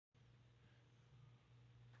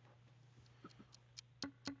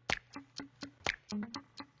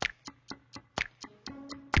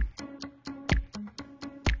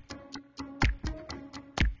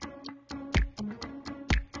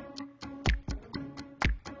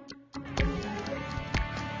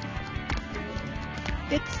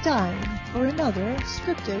It's time for another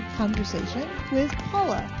scripted conversation with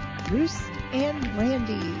Paula, Bruce, and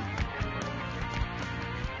Randy.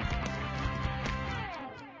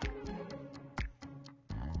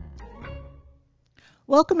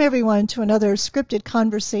 Welcome everyone to another scripted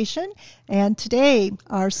conversation, and today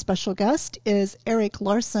our special guest is Eric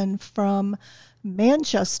Larson from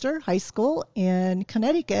Manchester High School in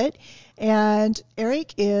Connecticut, and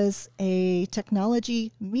Eric is a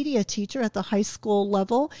technology media teacher at the high school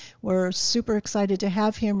level. We're super excited to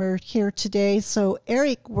have him here today. So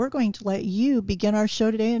Eric, we're going to let you begin our show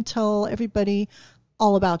today and tell everybody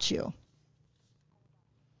all about you.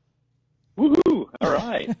 Woohoo! All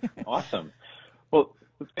right, awesome. Well,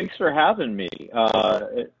 thanks for having me.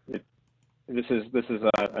 This is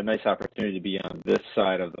a nice opportunity to be on this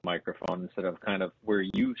side of the microphone instead of kind of where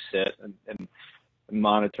you sit and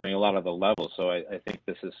monitoring a lot of the levels. So I think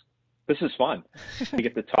this is fun. We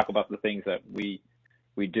get to talk about the things that we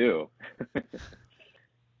do.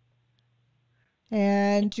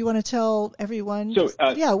 And do you want to tell everyone?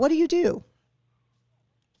 What do you do?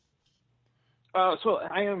 So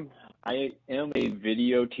I am a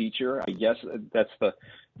video teacher. I guess that's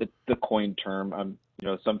the coined term.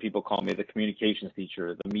 Some people call me the communications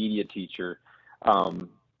teacher, the media teacher.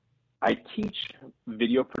 I teach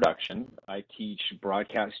video production. I teach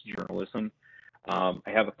broadcast journalism. I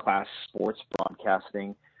have a class, sports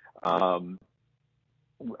broadcasting.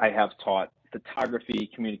 I have taught photography,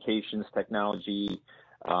 communications technology,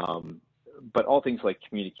 but all things like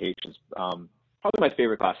communications. Probably my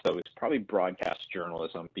favorite class, though, is probably broadcast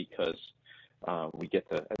journalism because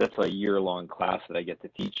that's a year-long class that I get to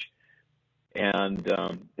teach. And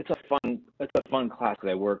it's a fun class that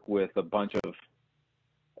I work with a bunch of,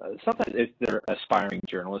 sometimes they're aspiring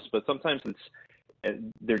journalists, but sometimes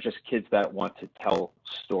they're just kids that want to tell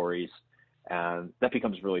stories, and that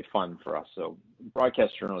becomes really fun for us. So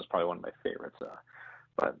broadcast journalism is probably one of my favorites.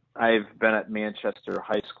 But I've been at Manchester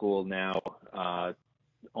High School now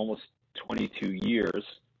almost 22 years,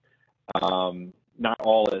 not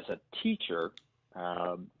all as a teacher.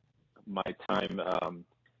 My time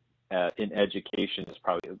in education is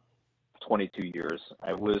probably 22 years.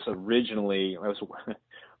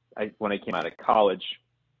 When I came out of college,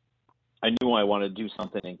 I knew I wanted to do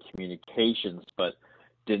something in communications, but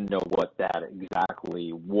didn't know what that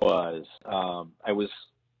exactly was. I was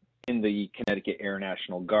in the Connecticut Air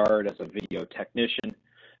National Guard as a video technician.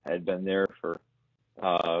 I had been there for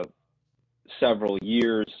several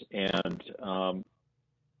years, and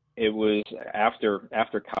it was after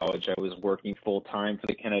college. I was working full time for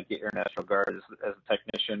the Connecticut Air National Guard as a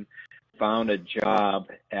technician. Found a job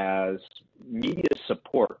as media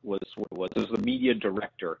support was what it was. It was the media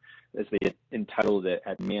director, as they had entitled it,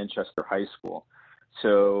 at Manchester High School.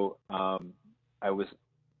 So I was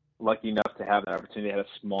lucky enough to have an opportunity. I had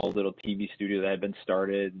a small little TV studio that had been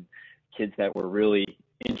started, and kids that were really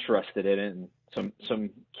interested in it, and some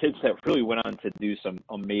kids that really went on to do some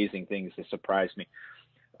amazing things to surprise me.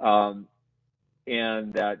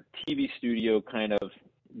 And that TV studio kind of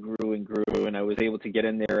grew and grew, and I was able to get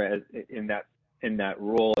in there in that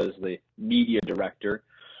role as the media director,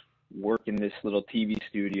 work in this little TV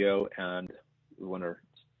studio, and we went a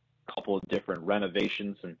couple of different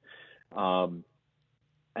renovations, and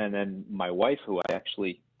then my wife, who I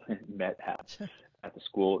actually met at the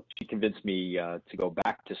school, she convinced me to go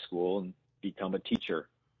back to school and become a teacher,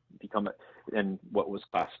 and what was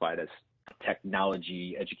classified as a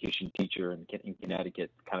technology education teacher in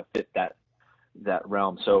Connecticut, kind of fit that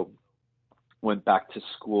realm. So went back to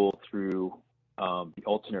school through the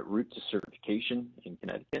alternate route to certification in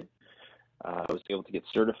Connecticut. I was able to get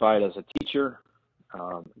certified as a teacher,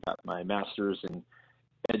 got my master's in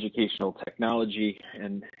educational technology,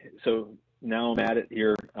 and so now I'm at it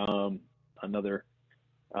here another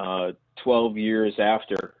 12 years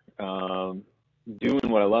after, doing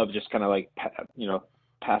what I love, just kind of like,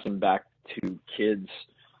 passing back to kids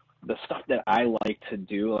the stuff that I like to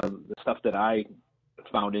do, the stuff that I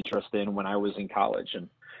found interest in when I was in college, and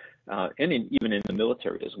even in the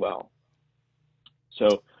military as well.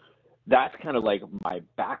 So that's kind of like my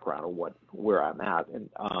background of where I'm at.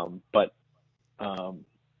 And but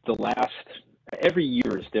every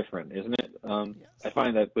year is different, isn't it? Yes. I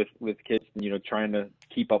find that with kids, trying to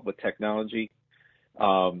keep up with technology,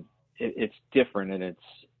 it's different, and it's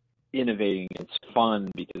innovating. It's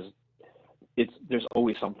fun because there's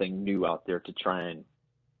always something new out there to try and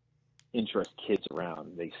interest kids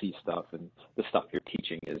around. They see stuff, and the stuff you're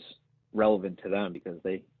teaching is relevant to them because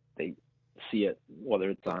they see it, whether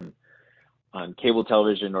it's on cable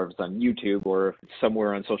television or if it's on YouTube or if it's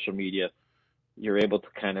somewhere on social media. You're able to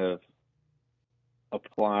kind of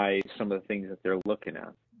apply some of the things that they're looking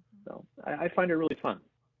at. So I find it really fun.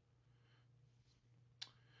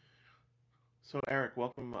 So, Eric,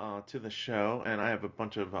 welcome to the show, and I have a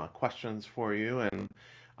bunch of questions for you. And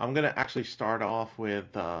I'm going to actually start off with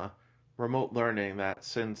remote learning. That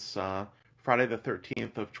since Friday the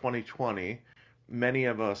 13th of 2020, many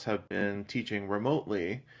of us have been teaching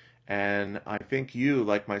remotely, and I think you,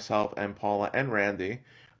 like myself and Paula and Randy,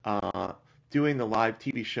 uh, doing the live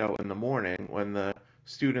TV show in the morning when the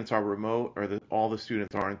students are remote or all the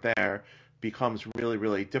students aren't there becomes really,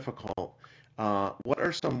 really difficult. What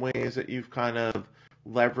are some ways that you've kind of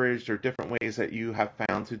leveraged or different ways that you have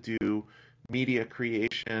found to do media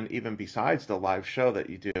creation, even besides the live show that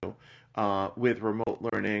you do, with remote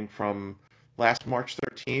learning from last March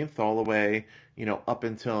 13th all the way, up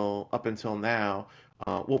until now?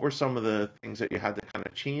 What were some of the things that you had to kind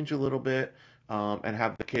of change a little bit, and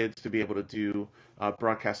have the kids to be able to do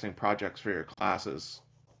broadcasting projects for your classes?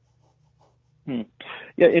 Hmm.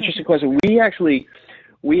 Yeah, interesting question.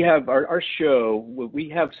 We have our show. We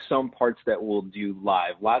have some parts that we'll do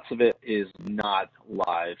live. Lots of it is not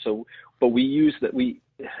live. So, but we use that. We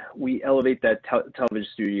elevate that television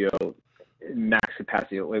studio max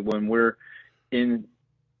capacity. Like when we're in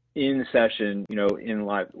session, in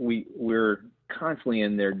live, we're constantly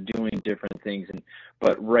in there doing different things.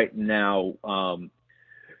 But right now,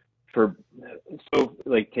 for so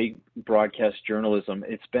like take broadcast journalism,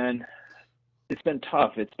 it's been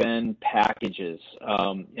tough. It's been packages,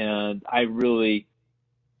 and I really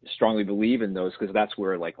strongly believe in those because that's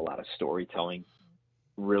where like a lot of storytelling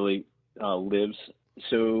really lives.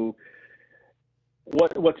 So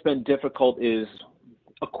what's been difficult is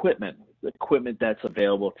equipment, the equipment that's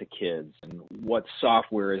available to kids, and what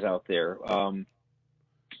software is out there.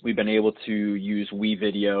 We've been able to use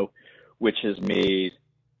WeVideo, which has made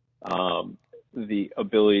the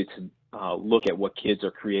ability to look at what kids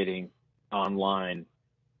are creating online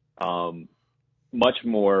um, much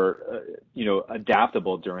more,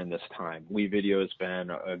 adaptable during this time. WeVideo has been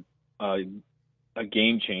a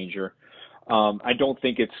game changer. I don't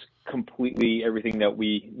think it's completely everything that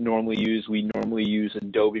we normally use. We normally use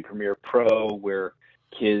Adobe Premiere Pro, where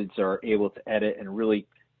kids are able to edit and really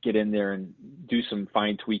get in there and do some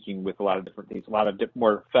fine tweaking with a lot of different things, a lot of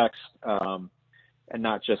more effects, and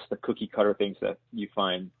not just the cookie cutter things that you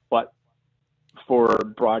find. But for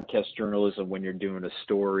broadcast journalism, when you're doing a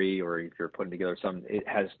story or if you're putting together something, it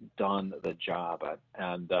has done the job.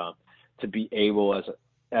 And to be able,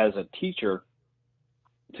 as a teacher,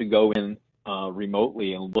 to go in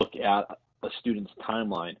remotely and look at a student's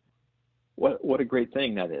timeline, what a great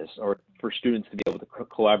thing that is. Or for students to be able to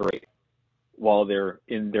collaborate while they're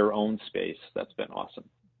in their own space, that's been awesome.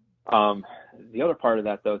 The other part of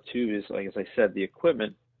that, though, too, is, like as I said, the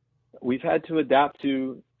equipment. We've had to adapt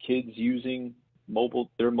to kids using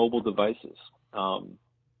their mobile devices,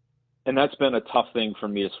 and that's been a tough thing for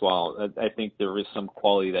me as well. I think there is some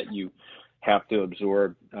quality that you have to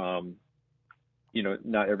absorb.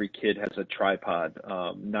 Not every kid has a tripod.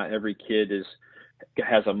 Not every kid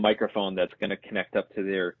has a microphone that's going to connect up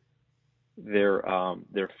to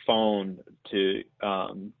their phone to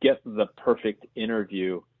get the perfect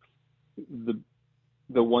interview.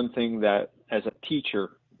 The one thing that, as a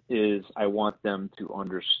teacher, is I want them to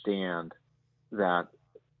understand that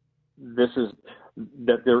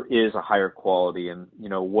there is a higher quality, and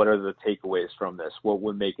what are the takeaways from this? What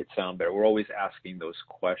would make it sound better? We're always asking those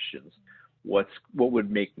questions. What would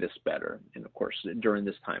make this better? And of course, during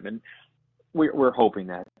this time, and we're hoping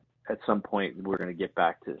that at some point we're going to get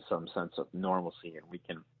back to some sense of normalcy, and we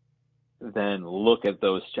can then look at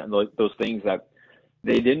those things that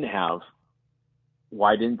they didn't have.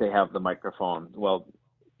 Why didn't they have the microphone? Well,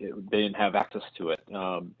 they didn't have access to it.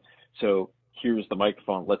 So here's the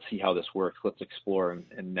microphone. Let's see how this works. Let's explore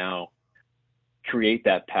and now create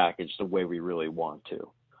that package the way we really want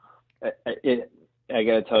to. I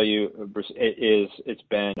got to tell you, Bruce, it's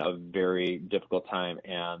been a very difficult time,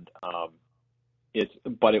 and it's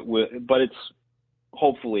we're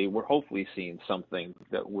hopefully seeing something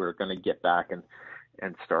that we're going to get back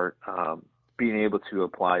and start being able to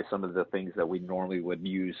apply some of the things that we normally would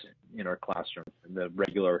use in our classroom in the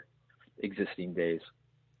regular existing days.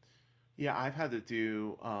 Yeah, I've had to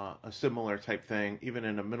do a similar type thing, even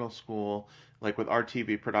in a middle school, like with our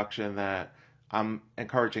TV production, that I'm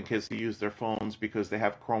encouraging kids to use their phones because they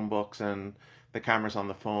have Chromebooks and the cameras on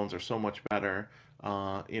the phones are so much better,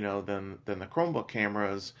 than the Chromebook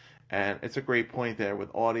cameras. And it's a great point there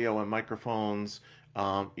with audio and microphones.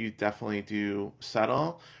 You definitely do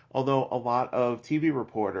settle. Although a lot of TV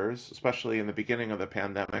reporters, especially in the beginning of the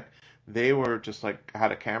pandemic, they were just like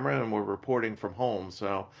had a camera and were reporting from home.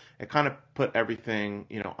 So it kind of put everything,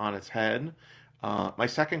 on its head. My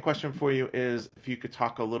second question for you is if you could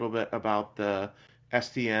talk a little bit about the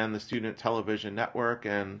STN, the Student Television Network,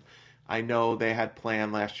 and I know they had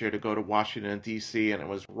planned last year to go to Washington D.C. and it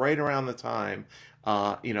was right around the time,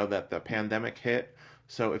 that the pandemic hit.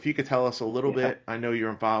 So if you could tell us a little Yeah. bit, I know you're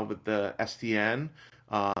involved with the STN,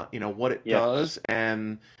 what it Yes. does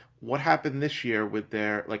and what happened this year with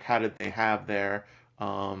like, how did they have their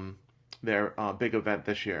big event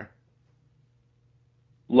this year?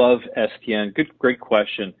 Love STN. Great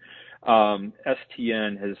question.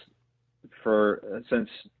 STN has, since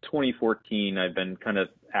 2014, I've been kind of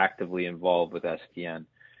actively involved with STN.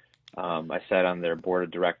 I sat on their board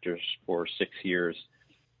of directors for 6 years.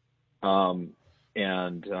 And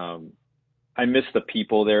I miss the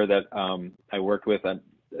people there that I worked with.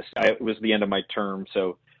 It was the end of my term,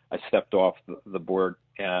 so I stepped off the board.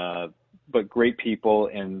 But great people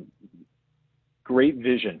and great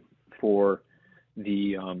vision for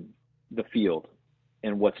the field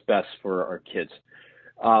and what's best for our kids.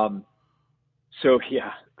 So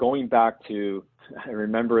yeah, going back to, I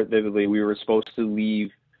remember it vividly. We were supposed to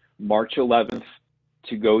leave March 11th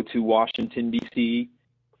to go to Washington D.C.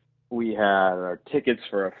 We had our tickets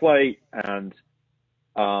for a flight, and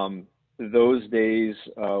those days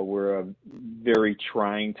were a very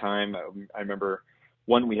trying time. I remember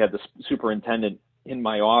we had the superintendent in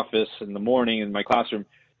my office in the morning in my classroom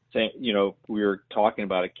saying, we were talking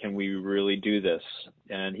about it. Can we really do this?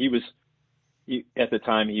 And at the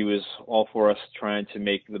time, he was all for us trying to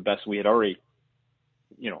make the best. We had already,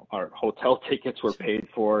 our hotel tickets were paid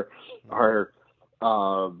for, our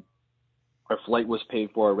flight was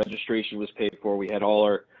paid for, our registration was paid for. We had all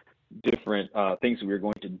our different things that we were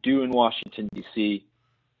going to do in Washington, D.C.,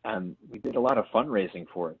 and we did a lot of fundraising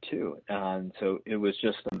for it too. And so it was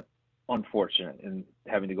just unfortunate in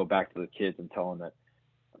having to go back to the kids and tell them that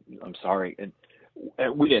I'm sorry. And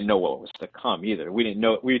we didn't know what was to come either. We didn't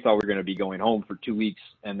know. We thought we were going to be going home for 2 weeks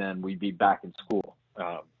and then we'd be back in school.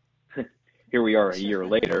 Here we are a year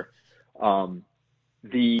later. Same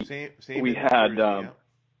we in had Jersey,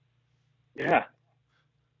 yeah.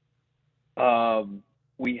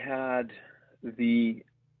 We had the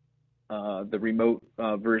remote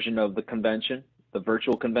version of the convention, the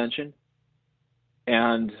virtual convention,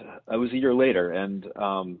 and it was a year later, and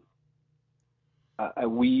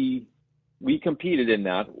we competed in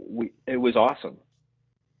that. It was awesome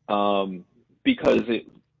because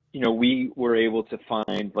we were able to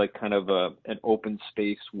find like kind of an open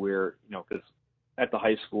space where because at the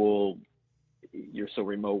high school you're so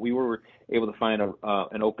remote, we were able to find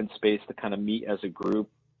an open space to kind of meet as a group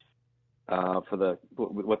for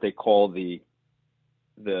what they call the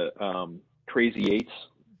Crazy Eights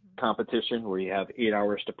competition, where you have 8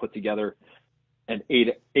 hours to put together an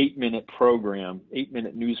 8-minute program,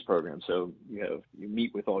 8-minute news program. So you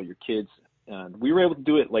meet with all your kids, and we were able to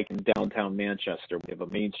do it like in downtown Manchester. We have a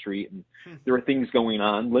main street, and there were things going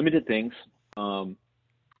on, limited things. But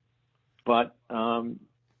when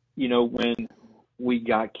we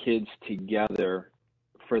got kids together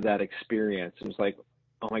for that experience, it was like,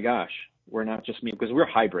 oh my gosh, we're not just me, because we're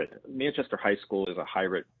hybrid. Manchester High School is a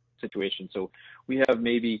hybrid situation. So we have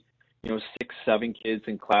maybe, 6, 7 kids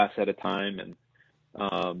in class at a time. And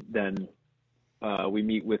then we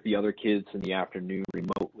meet with the other kids in the afternoon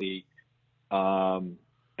remotely. And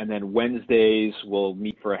then Wednesdays we'll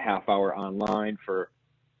meet for a half hour online for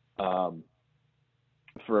a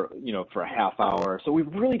half hour. So we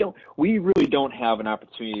really don't have an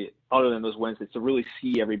opportunity other than those Wednesdays to really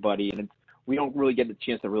see everybody, and we don't really get the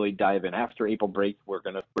chance to really dive in. After April break, we're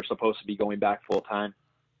supposed to be going back full time.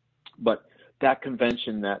 But that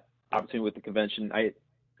convention, that opportunity with the convention, it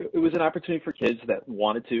was an opportunity for kids that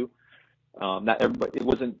wanted to. Not everybody. It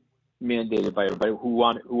wasn't mandated by everybody.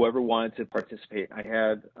 Whoever wanted to participate. I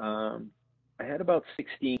had about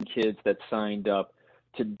 16 kids that signed up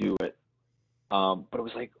to do it. But it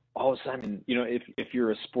was like all of a sudden, if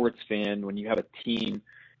you're a sports fan, when you have a team,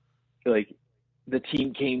 like the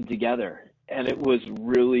team came together, and it was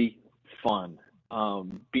really fun.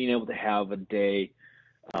 Being able to have a day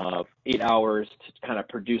of 8 hours to kind of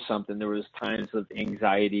produce something. There was times of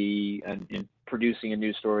anxiety in producing a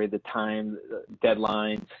news story, the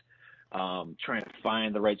deadlines, trying to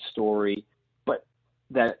find the right story. But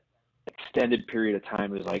that extended period of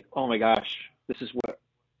time was like, oh my gosh, this is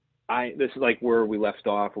like where we left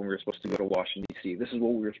off when we were supposed to go to Washington, D.C. This is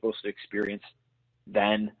what we were supposed to experience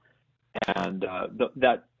then. And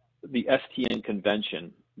the STN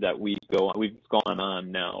convention that we've gone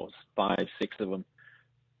on now, 5, 6 of them.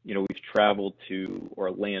 We've traveled to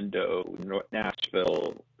Orlando,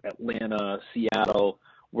 Nashville, Atlanta, Seattle,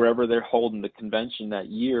 wherever they're holding the convention that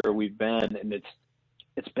year, we've been, and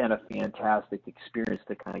it's been a fantastic experience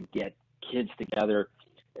to kind of get kids together.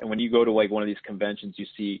 And when you go to like one of these conventions, you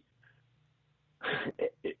see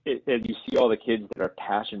you see all the kids that are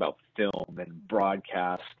passionate about film and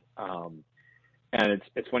broadcast. And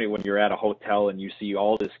it's funny when you're at a hotel and you see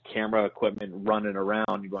all this camera equipment running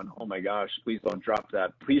around, you're going, oh my gosh, please don't drop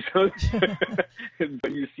that. Please don't.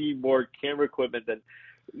 But you see more camera equipment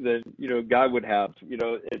than God would have.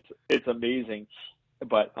 It's amazing.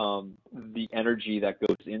 But the energy that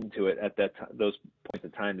goes into it at those points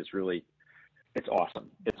of time is really, it's awesome.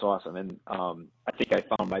 It's awesome. And I think I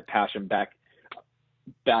found my passion back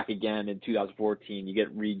again in 2014. You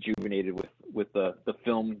get rejuvenated with the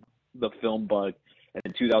film bug. And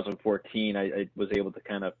in 2014, I was able to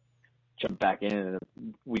kind of jump back in,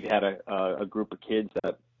 and we had a group of kids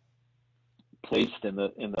that placed in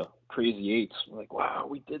the Crazy Eights. We're like, wow,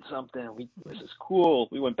 we did something. This is cool.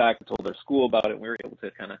 We went back and told our school about it, and we were able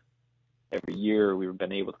to kind of every year we've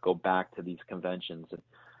been able to go back to these conventions, and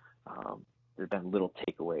there've been little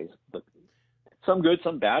takeaways, but some good,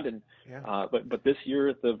 some bad, and but this year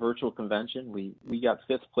at the virtual convention, we got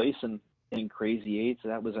 5th place in Crazy Eights. So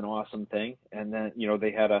that was an awesome thing. And then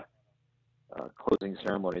they had a closing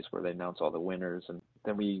ceremonies where they announced all the winners, and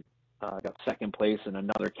then we got 2nd place in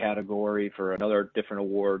another category for another different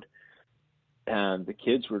award, and the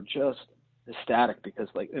kids were just ecstatic because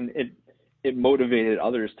and it motivated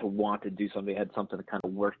others to want to do something. They had something to kind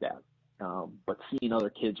of work at, but seeing other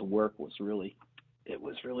kids work was really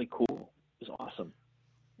cool. It was awesome.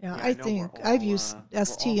 Yeah, I think I've used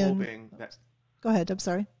ST and go ahead. I'm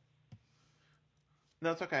sorry.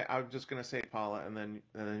 No, it's okay. I was just going to say, Paula, and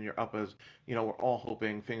then you're up as, we're all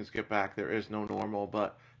hoping things get back. There is no normal,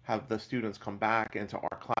 but have the students come back into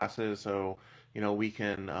our classes so, we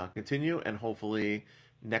can continue, and hopefully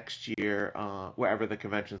next year, wherever the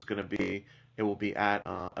convention is going to be, it will be at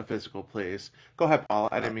a physical place. Go ahead, Paula.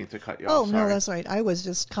 I didn't mean to cut you off. Oh, no, that's right. I was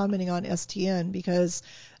just commenting on STN because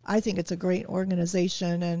I think it's a great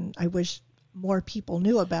organization, and I wish more people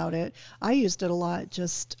knew about it. I used it a lot,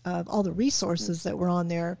 just all the resources that were on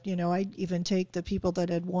there. I'd even take the people that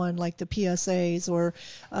had won, like the PSAs or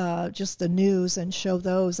just the news, and show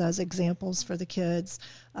those as examples for the kids.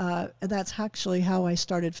 And that's actually how I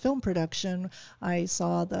started film production. I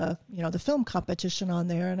saw the film competition on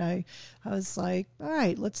there, and I was like, all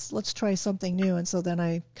right, let's try something new. And so then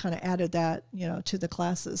I kind of added that to the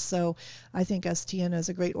classes. So I think STN is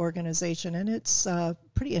a great organization, and it's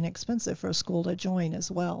pretty inexpensive for a school to join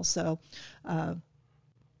as well. So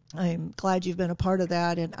I'm glad you've been a part of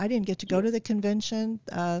that. And I didn't get to go to the convention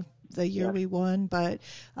the year we won, but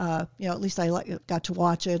at least I got to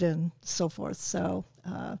watch it and so forth. So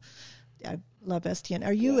I love STN.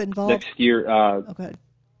 Are you involved? Next year, oh, go ahead.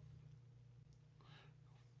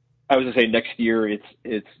 I was going to say next year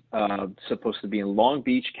it's supposed to be in Long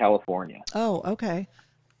Beach, California. Oh, okay.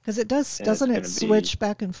 Because doesn't it switch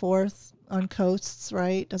back and forth on coasts,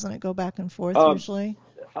 right? Doesn't it go back and forth usually?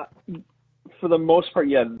 For the most part,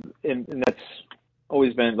 yeah, and that's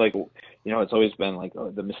always been like, it's always been like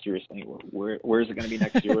the mysterious thing. Where is it going to be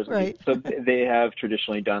next year? Right. So they have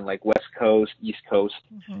traditionally done like West Coast, East Coast,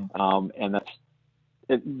 and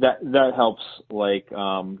that helps. Like,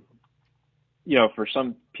 for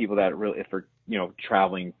some people that really, if they're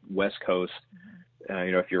traveling West Coast,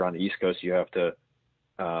 if you're on the East Coast, you have to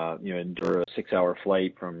endure a 6-hour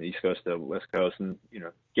flight from the East Coast to West Coast, and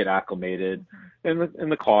get acclimated, and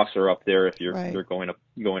the costs are up there if you're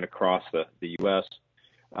going across the U.S.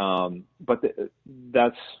 But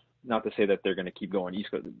that's not to say that they're going to keep going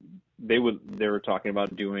East Coast. They were talking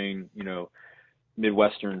about doing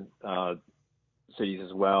Midwestern cities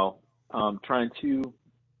as well, trying to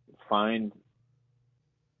find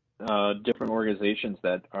different organizations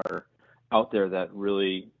that are out there that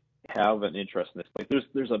really have an interest in this. Like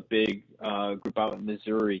there's a big group out in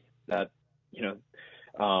Missouri that it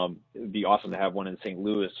would be awesome to have one in St.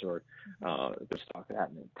 Louis, or there's talk of that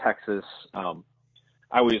in Texas. I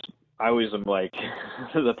always am like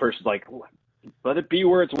the person's like, let it be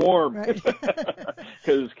where it's warm, right?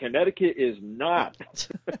 Because Connecticut is not.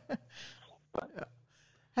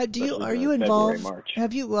 Are you involved?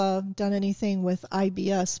 Have you done anything with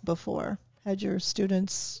IBS before? Had your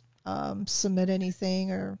students submit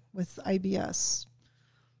anything or with IBS,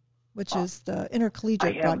 which is the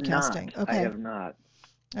intercollegiate broadcasting? Okay. I have not.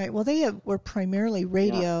 All right. Well, were primarily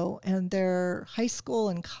radio, and they're high school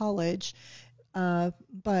and college,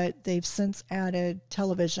 but they've since added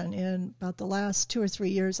television. In about the last 2 or 3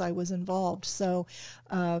 years I was involved. So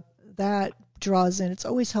that draws in. It's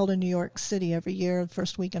always held in New York City every year, the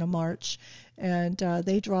first weekend of March, and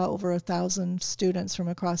they draw over 1,000 students from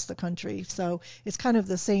across the country. So it's kind of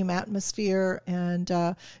the same atmosphere, and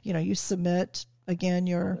you submit again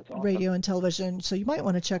your That's awesome. radio and television. So you might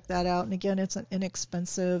want to check that out. And again, it's an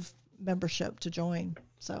inexpensive membership to join.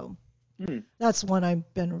 So that's one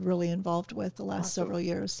I've been really involved with the last several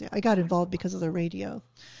years. Yeah, I got involved because of the radio.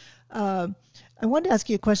 I wanted to ask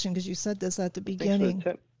you a question because you said this at the beginning. Thanks for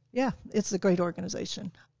the tip. Yeah, it's a great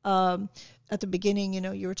organization. At the beginning,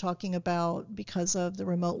 you were talking about because of the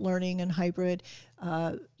remote learning and hybrid,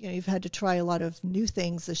 you've had to try a lot of new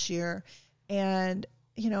things this year. And,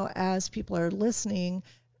 as people are listening,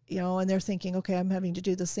 and they're thinking, okay, I'm having to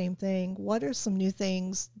do the same thing. What are some new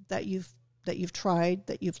things that you've tried,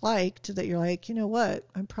 that you've liked, that you're like, you know what,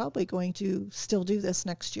 I'm probably going to still do this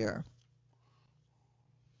next year?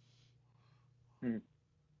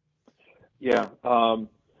 Yeah.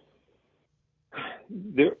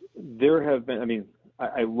 There have been. I mean,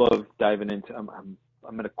 I love diving into. I'm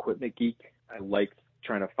an equipment geek. I like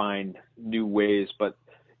trying to find new ways, but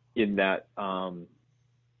in that,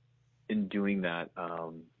 in doing that,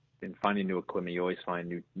 in finding new equipment, you always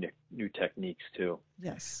find new techniques too.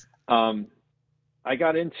 Yes. I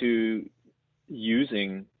got into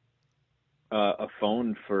using a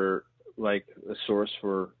phone for like a source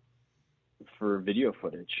for video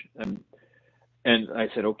footage, and I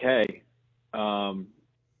said, okay,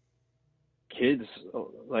 kids,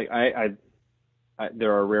 like I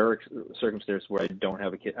there are rare circumstances where I don't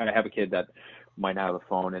have a kid. I have a kid that might not have a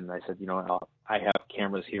phone, and I said, I have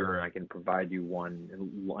cameras here, and I can provide you one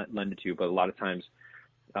and lend it to you. But a lot of times,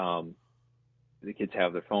 the kids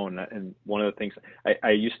have their phone. And one of the things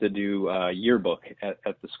I used to do a yearbook at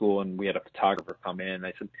the school, and we had a photographer come in.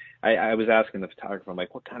 I said, I was asking the photographer, I'm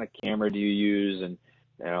like, what kind of camera do you use? And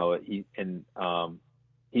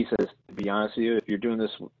he says, to be honest with you, if you're doing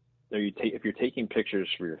this, if you're taking pictures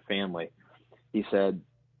for your family, he said,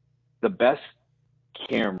 the best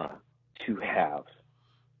camera to have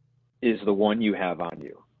is the one you have on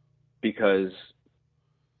you, because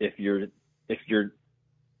if you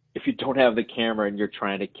don't have the camera and you're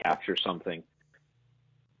trying to capture something,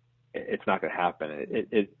 it's not going to happen.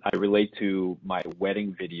 I relate to my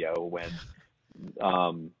wedding video when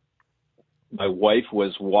my wife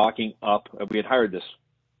was walking up. We had hired this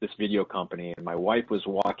video company, and my wife was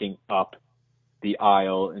walking up the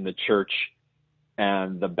aisle in the church,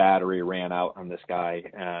 and the battery ran out on this guy,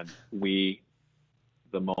 and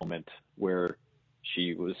the moment where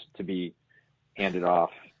she was to be handed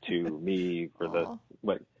off to me for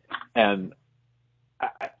and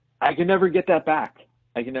I can never get that back.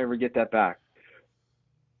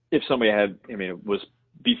 If somebody had, it was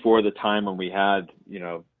before the time when we had,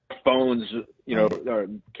 phones, or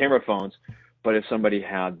camera phones, but if somebody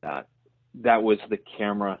had that was the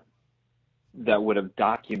camera that would have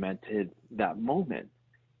documented that moment.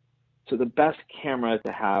 So the best camera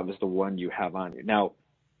to have is the one you have on you. Now,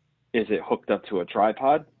 is it hooked up to a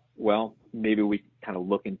tripod? Well, maybe we kind of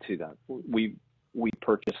look into that. We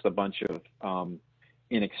purchased a bunch of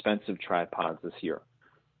inexpensive tripods this year.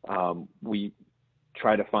 We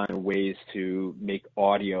try to find ways to make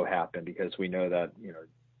audio happen, because we know that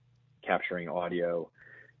capturing audio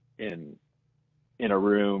in a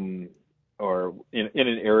room or in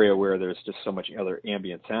an area where there's just so much other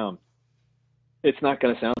ambient sound, it's not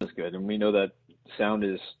going to sound as good. And we know that sound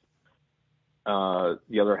is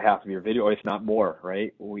the other half of your video, if not more,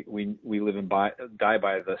 right? We live and die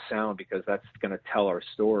by the sound, because that's going to tell our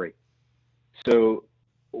story. So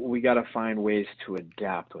we got to find ways to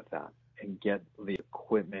adapt with that and get the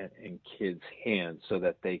equipment in kids' hands so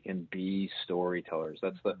that they can be storytellers.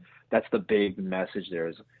 That's the big message there,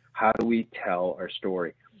 is how do we tell our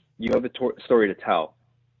story? You have a story to tell,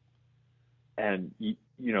 and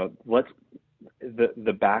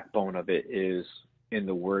the backbone of it is in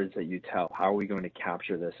the words that you tell. How are we going to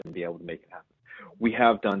capture this and be able to make it happen? We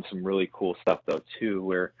have done some really cool stuff though too,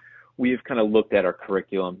 where we've kind of looked at our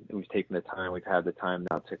curriculum, and we've had the time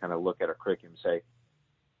now to kind of look at our curriculum and say,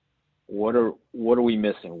 what are we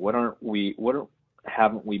missing? What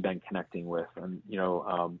haven't we been connecting with? And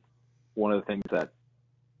one of the things that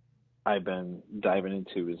I've been diving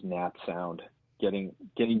into is nat sound, getting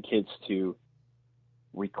kids to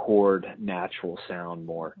record natural sound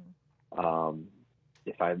more.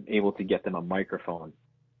 If I'm able to get them a microphone,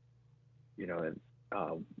 and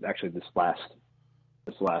actually this last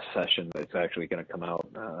session, it's actually going to come out.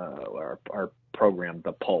 Our program,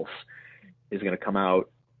 The Pulse, is going to come out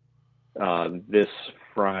this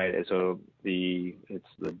Friday. So the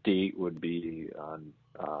date would be on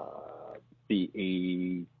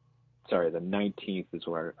the 19th is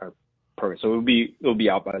where our program. So it'll be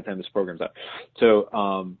out by the time this program's out. So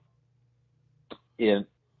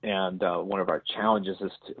one of our challenges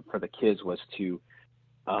for the kids was to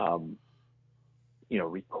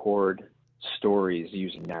record stories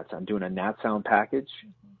using Nat Sound. I'm doing a Nat Sound package,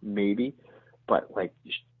 maybe, but like,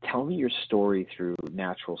 tell me your story through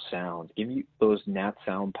natural sounds. Give me those Nat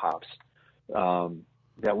Sound pops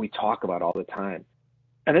that we talk about all the time.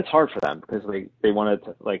 And it's hard for them because they wanted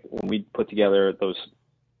to, like, when we put together those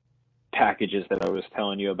packages that I was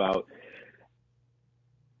telling you about,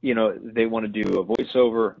 they want to do a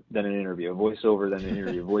voiceover, then an interview, a voiceover, then an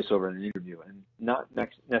interview, a voiceover, and an interview, and not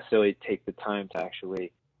necessarily take the time to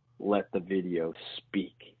actually let the video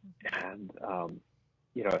speak. And,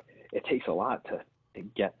 it takes a lot to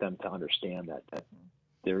get them to understand that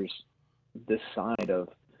there's this side of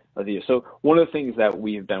the. So one of the things that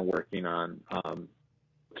we've been working on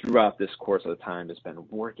throughout this course of the time has been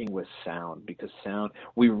working with sound, because sound,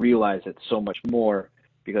 we realize it's so much more,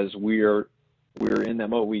 because we're in that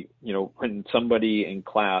mode. When somebody in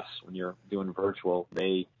class, when you're doing virtual,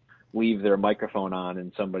 they leave their microphone on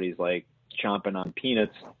and somebody's like chomping on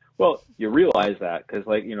peanuts. Well, you realize that because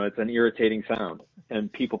it's an irritating sound and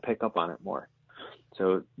people pick up on it more.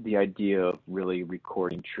 So the idea of really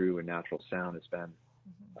recording true and natural sound has been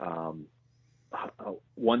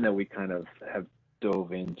one that we kind of have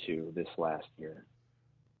dove into this last year.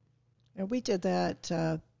 And we did that,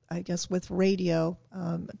 I guess, with radio,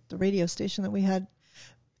 the radio station that we had,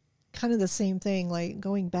 kind of the same thing, like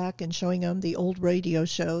going back and showing them the old radio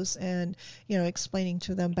shows and, explaining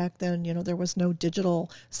to them back then, there was no digital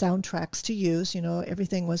soundtracks to use.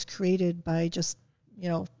 Everything was created by just,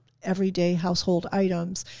 everyday household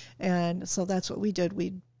items. And so that's what we did.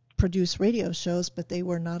 We'd produce radio shows, but they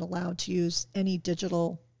were not allowed to use any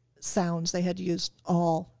digital sounds. They had to use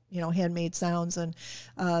all, handmade sounds, and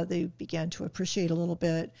they began to appreciate a little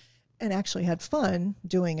bit and actually had fun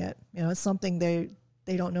doing it. It's something they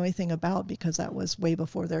don't know anything about because that was way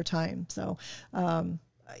before their time. So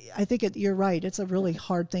I think you're right. It's a really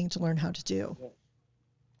hard thing to learn how to do.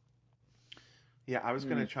 Yeah, I was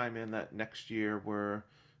going to chime in that next year we're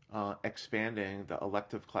expanding the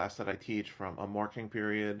elective class that I teach from a marking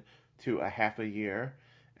period to a half a year.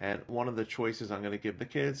 And one of the choices I'm going to give the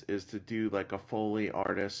kids is to do like a Foley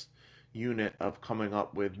artist unit of coming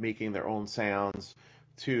up with making their own sounds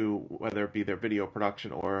to whether it be their video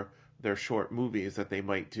production or their short movies that they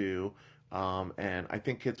might do. And I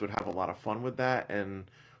think kids would have a lot of fun with that and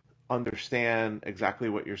understand exactly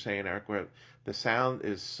what you're saying, Eric, where the sound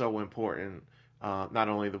is so important. Not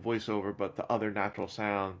only the voiceover, but the other natural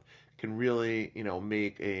sound can really,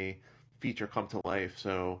 make a feature come to life.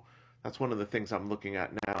 So that's one of the things I'm looking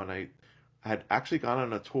at now. And I had actually gone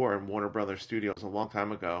on a tour in Warner Brothers Studios a long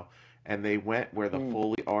time ago, and they went where the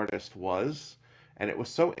Foley artist was, and it was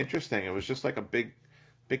so interesting. It was just like a big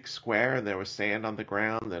square, and there was sand on the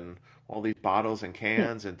ground and all these bottles and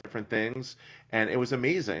cans and different things, and it was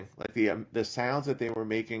amazing. Like the sounds that they were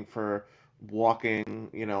making for walking,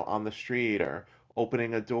 on the street or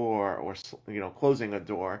opening a door or closing a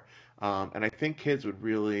door, and I think kids would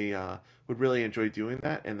really enjoy doing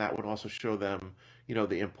that, and that would also show them,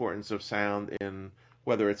 the importance of sound in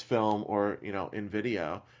whether it's film or in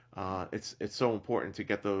video. It's so important to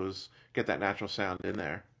get that natural sound in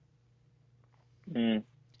there.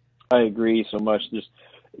 I agree so much.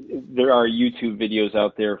 There are YouTube videos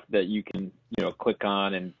out there that you can, click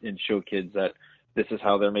on and show kids that this is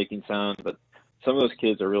how they're making sound. But some of those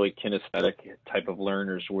kids are really kinesthetic type of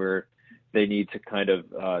learners where they need to kind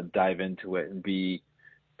of dive into it and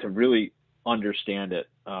to really understand it.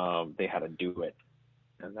 They how to do it,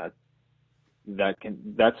 and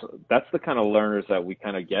that's the kind of learners that we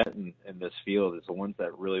kind of get in this field, is the ones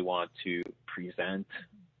that really want to present,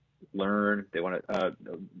 learn. They want to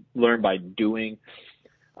learn by doing.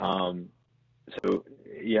 So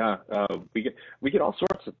yeah, we get all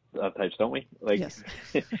sorts of types, don't we? Like, yes.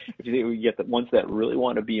 We get the ones that really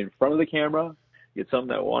want to be in front of the camera. You get some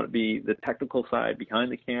that want to be the technical side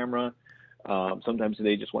behind the camera. Sometimes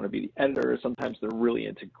they just want to be the editor. Sometimes they're really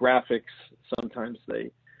into graphics. Sometimes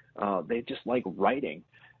they just like writing.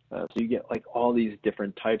 So you get like all these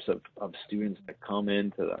different types of students that come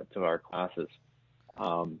into our classes.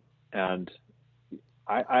 And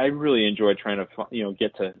I really enjoy trying to,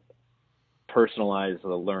 get to personalize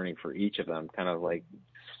the learning for each of them, kind of like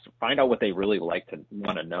find out what they really like to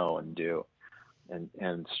want to know and do,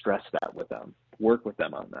 and stress that with them, work with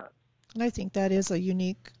them on that. And I think that is a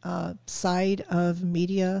unique side of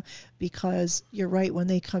media, because you're right, when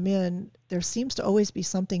they come in, there seems to always be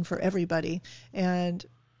something for everybody. And,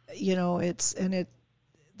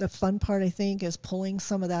 the fun part, I think, is pulling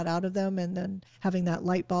some of that out of them and then having that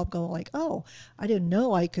light bulb go like, oh, I didn't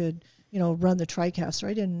know I could, run the TriCaster.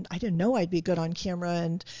 I didn't know I'd be good on camera.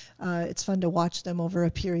 And it's fun to watch them over a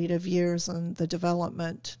period of years and the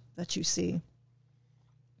development that you see.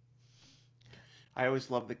 I always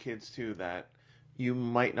love the kids too that you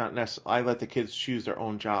might not necessarily, I let the kids choose their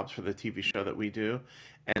own jobs for the TV show that we do,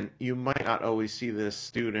 and you might not always see this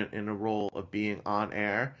student in a role of being on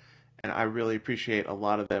air. And I really appreciate a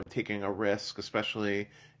lot of them taking a risk, especially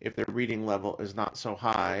if their reading level is not so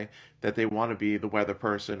high that they want to be the weather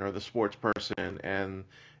person or the sports person. And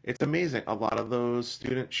it's amazing. A lot of those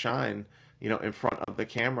students shine, in front of the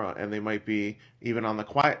camera, and they might be even on the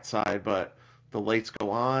quiet side, but the lights go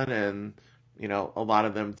on and a lot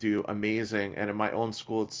of them do amazing. And in my own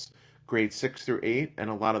school, it's grade 6 through 8, and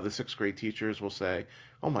a lot of the sixth grade teachers will say,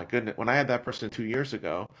 "Oh my goodness, when I had that person 2 years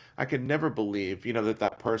ago, I could never believe,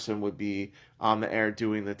 that person would be on the air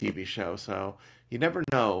doing the TV show." So you never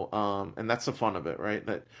know, and that's the fun of it, right?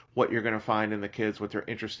 That what you're going to find in the kids, what they're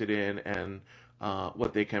interested in, and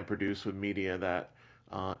what they can produce with media. That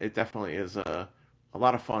it definitely is a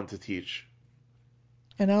lot of fun to teach.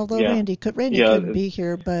 And although Yeah. Randy Yeah. couldn't be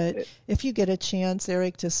here, but if you get a chance,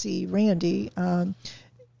 Eric, to see Randy,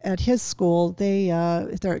 at his school, they're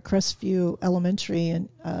at Crestview Elementary in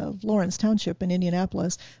Lawrence Township in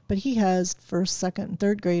Indianapolis. But he has first, second, and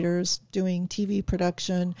third graders doing TV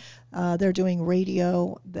production. They're doing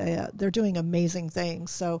radio. They're doing amazing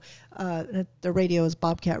things. So the radio is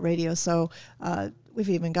Bobcat Radio. So we've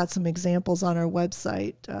even got some examples on our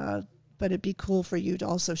website. But it'd be cool for you to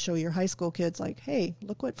also show your high school kids, like, hey,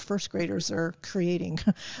 look what first graders are creating,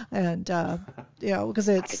 and because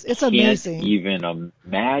it's Can't amazing. even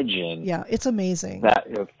imagine Yeah, it's amazing. that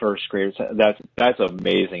first graders. That's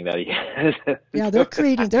amazing that he has. Yeah, they're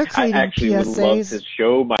creating I actually would love to PSAs.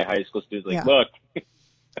 show my high school students, like, Yeah, look.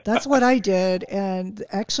 that's what I did. And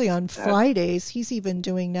actually on That's Fridays, he's even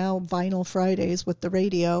doing now Vinyl Fridays with the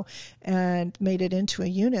radio, and made it into a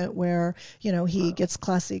unit where, he gets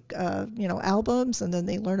classic, albums, and then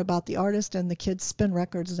they learn about the artist, and the kids spin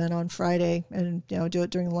records then on Friday and, do it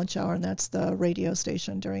during lunch hour. And that's the radio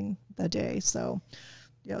station during the day. So,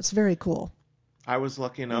 it's very cool. I was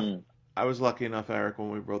lucky enough. mm, I was lucky enough, Eric,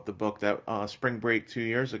 when we wrote the book that spring break 2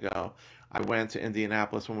 years ago, I went to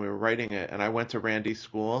Indianapolis when we were writing it, and I went to Randy's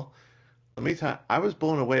school. Let me tell you, I was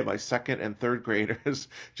blown away by second and third graders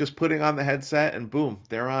just putting on the headset and boom,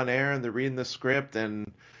 they're on air and they're reading the script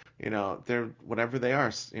and they're whatever they are,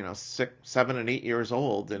 6, 7, and 8 years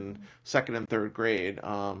old in second and third grade.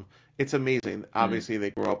 It's amazing. mm. Obviously,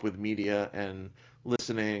 they grow up with media and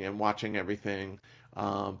listening and watching everything,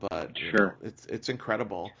 but Sure. it's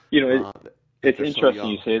incredible You know, it, that it's they're so interesting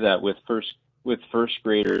you young. say that with first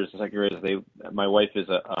graders, second graders. My wife is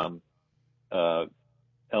a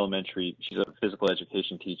elementary. She's a physical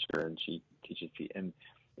education teacher, and she teaches. And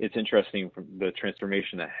it's interesting from the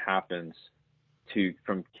transformation that happens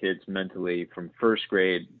from kids mentally from first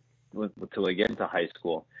grade until they get into high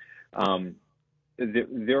school. Um,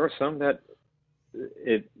 there are some that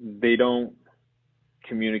they don't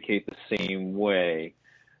communicate the same way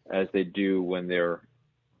as they do when they're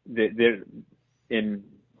in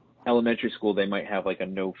elementary school. They might have like a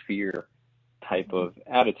no fear type of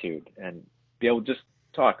attitude and be able to just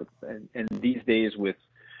talk. And these days with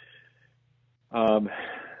um,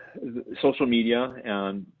 social media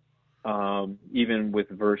and even with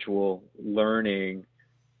virtual learning,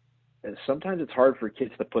 sometimes it's hard for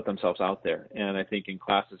kids to put themselves out there. And I think in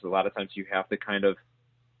classes, a lot of times you have to kind of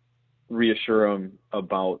reassure them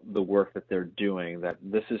about the work that they're doing, that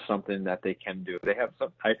this is something that they can do. They have some,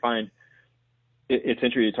 I find it's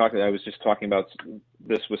interesting to talk. I was just talking about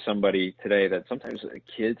this with somebody today, that sometimes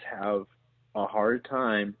kids have a hard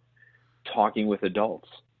time talking with adults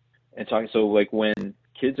and talking. So like when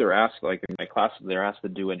kids are asked, like in my class, they're asked to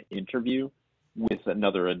do an interview with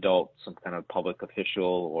another adult, some kind of public official,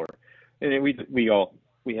 or, and then we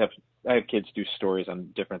have, I have kids do stories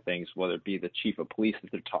on different things, whether it be the chief of police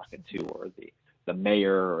that they're talking to, or the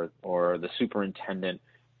mayor, or the superintendent.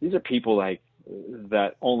 These are people like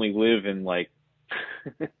that only live in like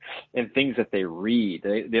in things that they read.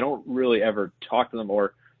 They don't really ever talk to them,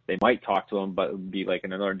 or they might talk to them, but it would be like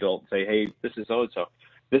another adult and say, hey, this is so and so.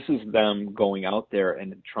 This is them going out there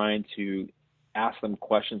and trying to ask them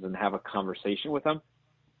questions and have a conversation with them.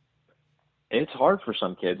 It's hard for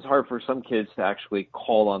some kids. It's hard for some kids to actually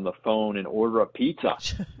call on the phone and order a pizza.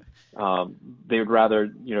 They would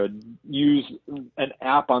rather, use an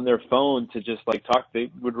app on their phone to just like talk.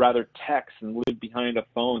 They would rather text and live behind a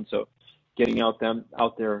phone. So getting them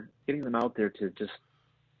out there to just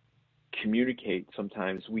communicate,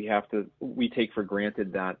 sometimes we take for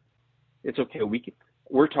granted that it's okay.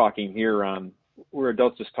 We're talking here on, we're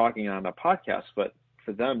adults just talking on a podcast, but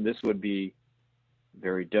for them, this would be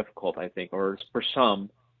very difficult, I think, or for some,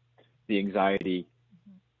 the anxiety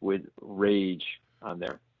would rage on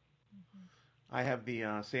there. I have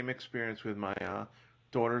the same experience with my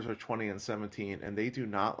daughters are 20 and 17, and they do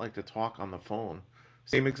not like to talk on the phone.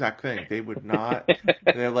 Same exact thing. They would not.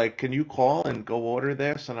 They're like, "Can you call and go order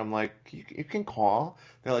this?" And I'm like, "You can call."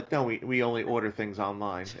 They're like, "No, we only order things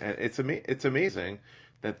online." And it's amazing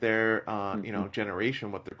that their Hmm.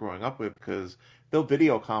 generation, what they're growing up with, because they'll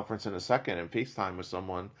video conference in a second and FaceTime with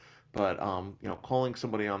someone, but calling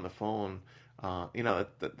somebody on the phone,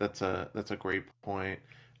 that's a great point.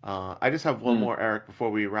 I just have one Mm, more, Eric, before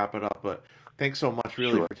we wrap it up. But thanks so much,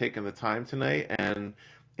 really, sure. for taking the time tonight. And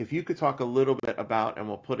if you could talk a little bit about, and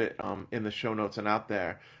we'll put it in the show notes and out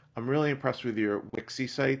there, I'm really impressed with your Wixie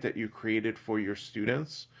site that you created for your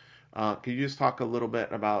students. Could you just talk a little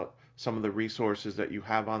bit about some of the resources that you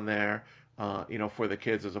have on there, for the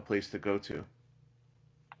kids as a place to go to?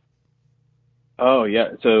 Oh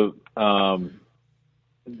yeah. So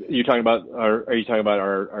you're talking about are you talking about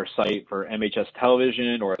our site for MHS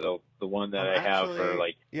television, or the one that I have for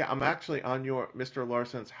like? I'm actually on your Mr.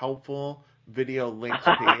 Larson's helpful video links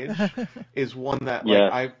page is one that like Yes.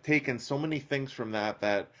 I've taken so many things from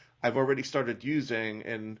that I've already started using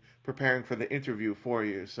and preparing for the interview for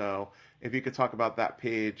you. So if you could talk about that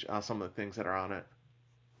page, some of the things that are on it.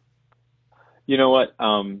 You know what?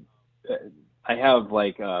 I have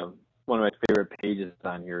like one of my favorite pages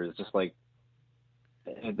on here is just like,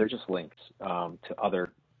 they're just links to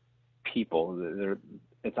other people.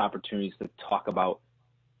 It's opportunities to talk about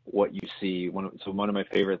what you see. So one of my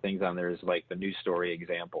favorite things on there is like the news story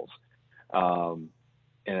examples, um,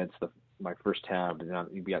 and it's my first tab.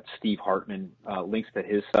 We got Steve Hartman, links to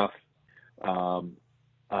his stuff. Um,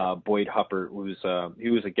 Boyd Huppert, he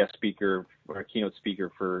was a guest speaker or a keynote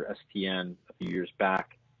speaker for STN a few years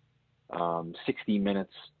back. 60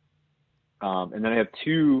 Minutes, and then I have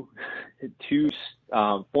two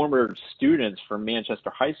former students from Manchester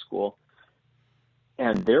High School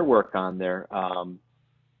and their work on there.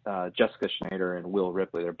 Jessica Schneider and Will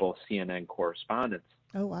Ripley. They're both CNN correspondents,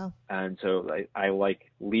 Oh, wow. and so I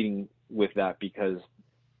like leading with that because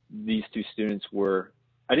these two students were.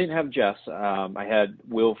 I didn't have Jess. I had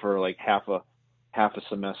Will for like half a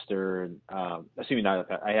semester, and assuming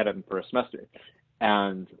not, I had him for a semester,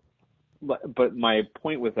 and but my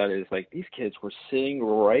point with that is like these kids were sitting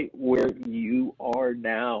right where you are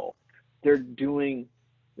now. They're doing.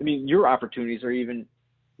 I mean, your opportunities are even.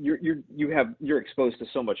 You're exposed to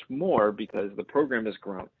so much more because the program has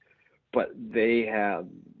grown, but they have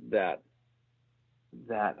that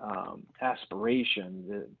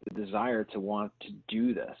aspiration, the desire to want to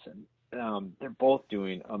do this, and they're both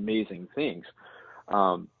doing amazing things.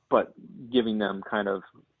 But giving them kind of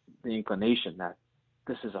the inclination that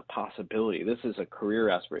this is a possibility, this is a career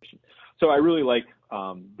aspiration. So I really like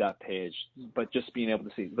that page, but just being able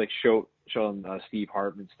to see, like, show them Steve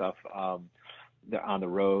Hartman stuff on the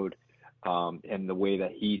road, and the way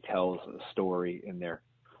that he tells a story in there.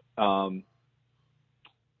 Um,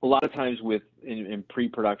 a lot of times in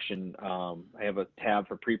pre-production, I have a tab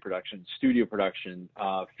for pre-production, studio production,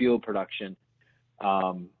 field production.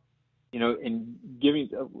 Um, in giving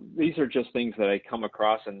these are just things that I come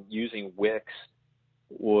across, and using Wix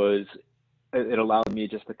was it allowed me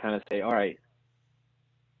just to kind of say, all right,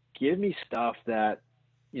 give me stuff that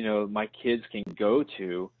my kids can go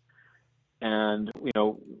to, and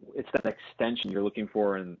it's that extension you're looking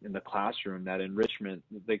for in the classroom, that enrichment,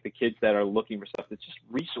 like the kids that are looking for stuff that's just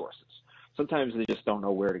resources. Sometimes they just don't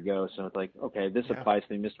know where to go, so it's like, okay, this Yeah. applies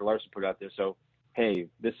to me. Mr. Larson put it out there, so hey,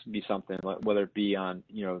 this would be something, whether it be on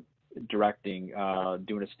directing,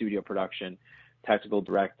 doing a studio production, technical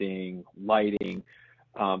directing, lighting.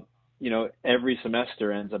 Every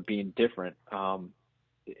semester ends up being different,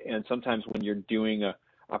 and sometimes when you're doing a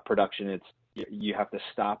production, you have to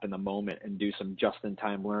stop in the moment and do some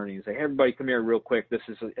just-in-time learning and say, hey, everybody, come here real quick. This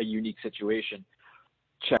is a unique situation.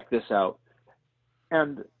 Check this out.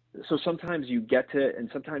 And so sometimes you get to it and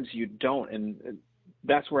sometimes you don't. And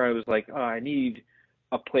that's where I was like, oh, I need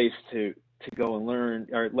a place to go and learn,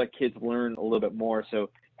 or let kids learn a little bit more. So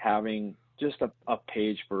having just a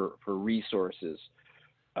page for resources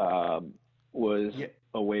was Yeah.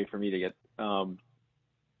 a way for me to get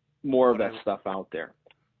more of What that I stuff out there.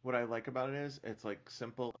 what I like about it is it's like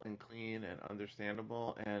simple and clean and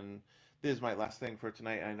understandable. And this is my last thing for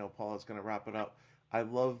tonight. I know Paula's going to wrap it up. I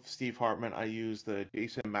love Steve Hartman. I use the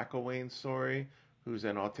Jason McElwain story, who's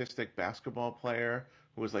an autistic basketball player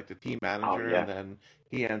who was like the team Oh manager, and yeah, then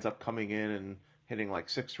he ends up coming in and hitting like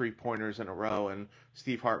 6 3-pointers in a row. And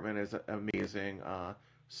Steve Hartman is an amazing yeah,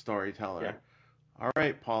 storyteller. All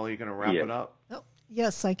right, Paul, you gonna he wrap is. it up? Oh,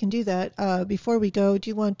 yes, I can do that. Before we go, do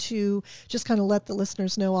you want to just kind of let the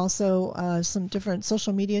listeners know also some different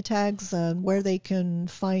social media tags where they can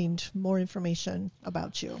find more information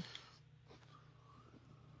about you,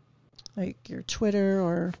 like your Twitter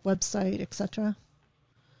or website, etc.?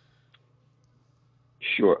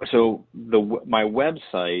 Sure. So my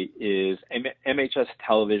website is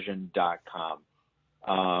mhstelevision.com.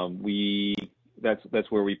 That's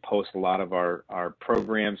where we post a lot of our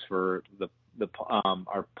programs for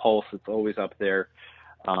our Pulse. It's always up there.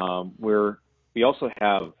 We also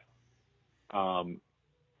have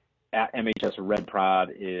at MHS Red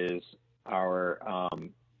Prod is our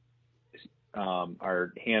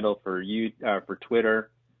handle for Twitter.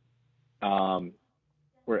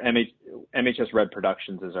 Where MHS Red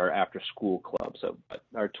Productions is our after school club. So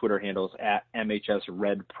our Twitter handle is at MHS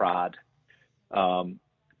Red Prod.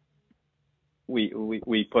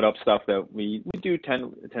 We put up stuff that we do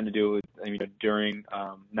tend to do. I mean, during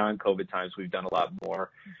non-COVID times, we've done a lot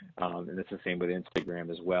more, and it's the same with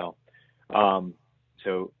Instagram as well.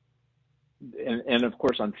 So, and of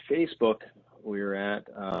course on Facebook, we're at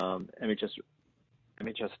MHS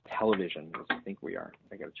Television. I think we are.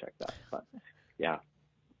 I got to check that, but yeah.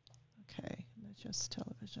 Okay, just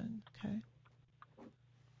television. Okay.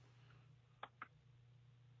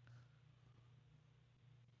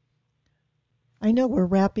 I know we're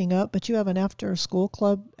wrapping up, but you have an after-school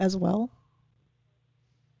club as well?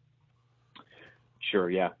 Sure,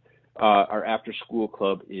 yeah. Our after-school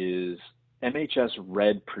club is MHS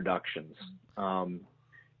Red Productions, and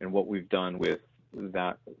what we've done with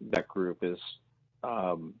that group is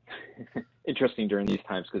interesting during these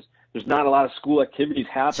times because there's not a lot of school activities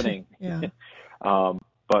happening. Yeah.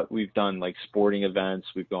 But we've done like sporting events.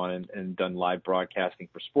 We've gone and done live broadcasting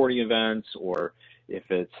for sporting events, or if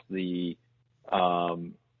it's the a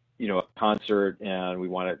concert and we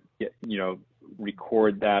want to get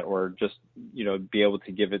record that, or just be able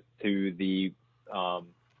to give it to the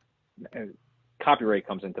copyright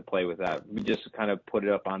comes into play with that. We just kind of put it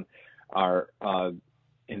up on our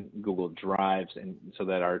in Google Drives, and so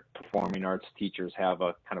that our performing arts teachers have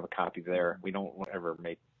a kind of a copy there. We don't ever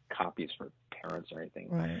make copies for parents or anything,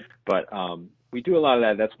 Right. But we do a lot of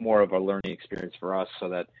that. That's more of a learning experience for us, so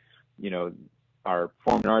that our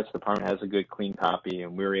performing arts department has a good clean copy,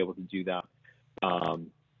 and we're able to do that.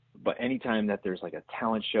 But anytime that there's like a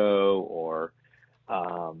talent show, or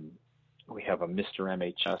we have a Mr.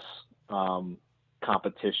 MHS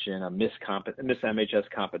competition, a Miss MHS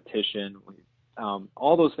competition,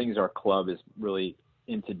 all those things our club is really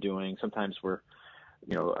into doing. Sometimes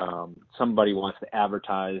somebody wants to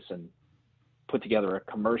advertise and put together a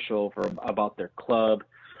commercial about their club,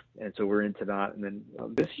 and so we're into that. And then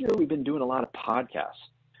this year we've been doing a lot of podcasts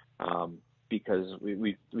because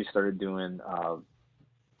we started doing.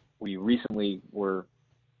 We recently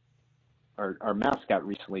our mascot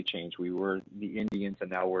recently changed. We were the Indians, and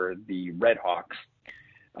now we're the Red Hawks.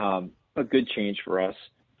 A good change for us,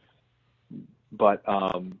 but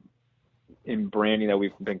in branding that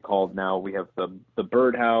we've been called now, we have the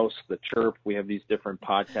Birdhouse, the Chirp. We have these different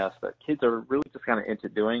podcasts that kids are really just kind of into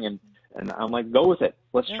doing, and I'm like, go with it.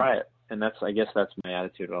 Let's try it. And I guess that's my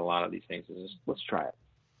attitude on a lot of these things is just, let's try it.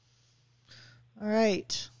 All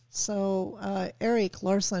right. So, Eric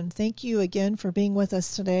Larson, thank you again for being with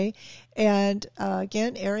us today. And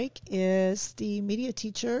again, Eric is the media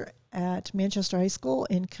teacher at Manchester High School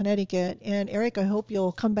in Connecticut. And Eric, I hope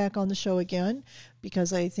you'll come back on the show again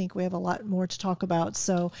because I think we have a lot more to talk about.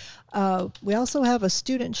 So we also have a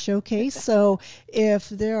student showcase. So if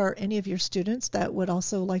there are any of your students that would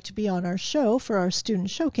also like to be on our show for our student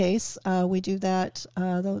showcase, we do that.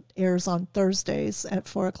 That airs on Thursdays at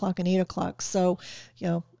 4 o'clock and 8 o'clock. So,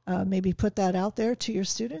 maybe put that out there to your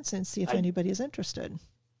students and see if anybody is interested.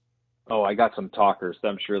 Oh, I got some talkers.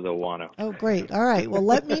 I'm sure they'll want to. Oh, great. All right. Well,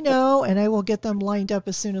 let me know, and I will get them lined up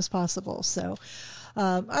as soon as possible. So,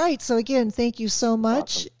 all right. So, again, thank you so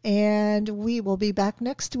much. Awesome. And we will be back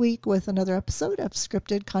next week with another episode of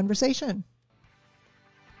Scripted Conversation.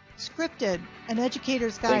 Scripted, An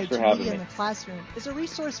Educator's Guide to Media in the Classroom, is a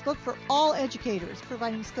resource book for all educators,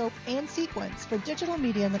 providing scope and sequence for digital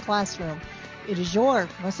media in the classroom. It is your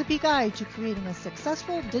recipe guide to creating a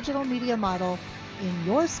successful digital media model in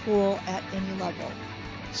your school at any level.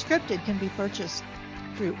 Scripted can be purchased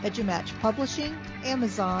through EduMatch Publishing,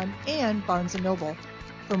 Amazon, and Barnes & Noble.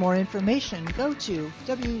 For more information, go to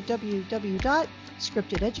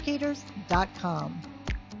www.scriptededucators.com.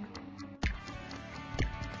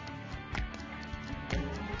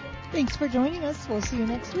 Thanks for joining us. We'll see you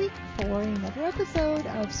next week for another episode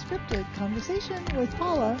of Scripted Conversation with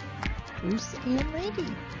Paula, Bruce, and Randy.